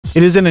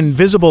It is an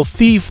invisible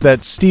thief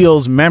that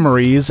steals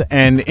memories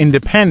and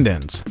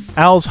independence,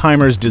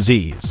 Alzheimer's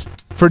disease.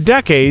 For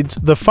decades,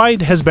 the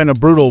fight has been a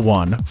brutal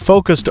one,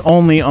 focused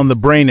only on the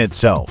brain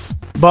itself.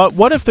 But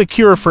what if the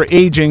cure for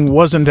aging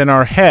wasn't in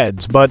our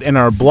heads, but in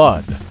our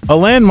blood? A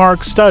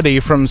landmark study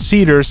from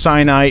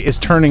Cedars-Sinai is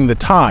turning the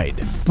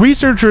tide.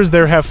 Researchers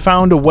there have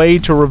found a way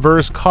to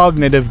reverse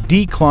cognitive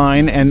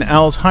decline and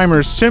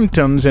Alzheimer's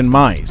symptoms in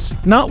mice,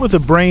 not with a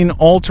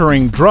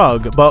brain-altering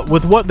drug, but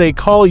with what they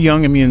call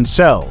young immune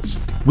cells.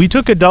 We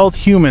took adult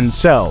human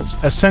cells,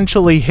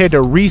 essentially hit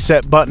a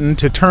reset button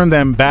to turn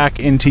them back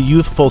into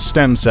youthful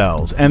stem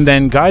cells, and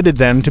then guided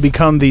them to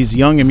become these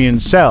young immune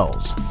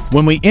cells.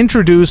 When we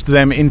introduced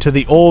them into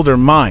the older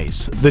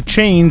mice, the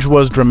change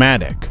was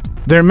dramatic.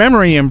 Their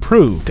memory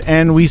improved,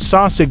 and we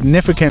saw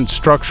significant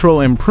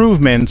structural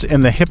improvements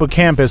in the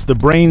hippocampus, the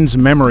brain's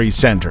memory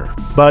center.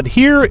 But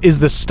here is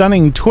the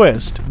stunning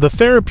twist: the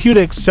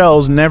therapeutic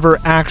cells never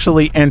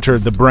actually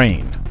entered the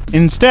brain.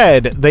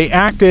 Instead, they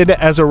acted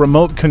as a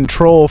remote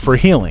control for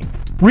healing.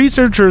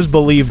 Researchers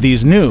believe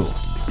these new,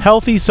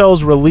 healthy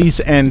cells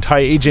release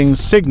anti-aging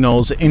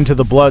signals into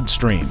the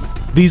bloodstream.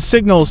 These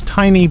signals,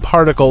 tiny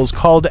particles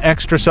called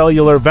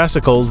extracellular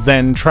vesicles,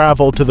 then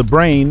travel to the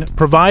brain,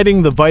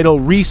 providing the vital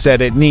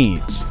reset it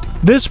needs.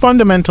 This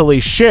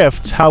fundamentally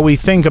shifts how we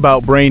think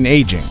about brain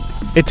aging.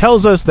 It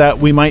tells us that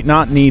we might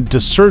not need to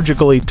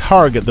surgically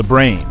target the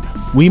brain.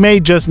 We may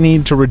just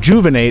need to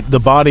rejuvenate the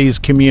body's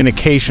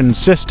communication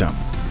system.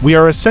 We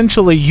are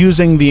essentially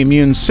using the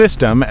immune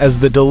system as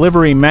the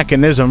delivery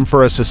mechanism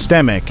for a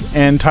systemic,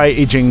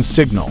 anti-aging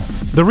signal.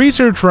 The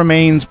research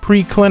remains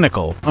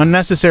preclinical,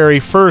 unnecessary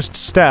first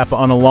step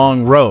on a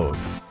long road.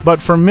 But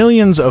for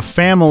millions of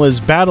families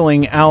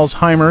battling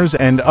Alzheimer's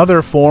and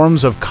other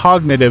forms of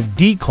cognitive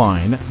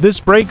decline, this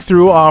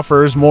breakthrough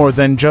offers more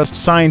than just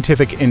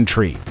scientific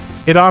intrigue.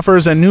 It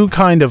offers a new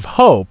kind of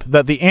hope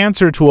that the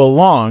answer to a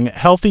long,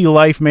 healthy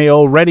life may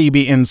already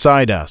be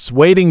inside us,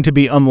 waiting to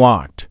be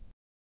unlocked.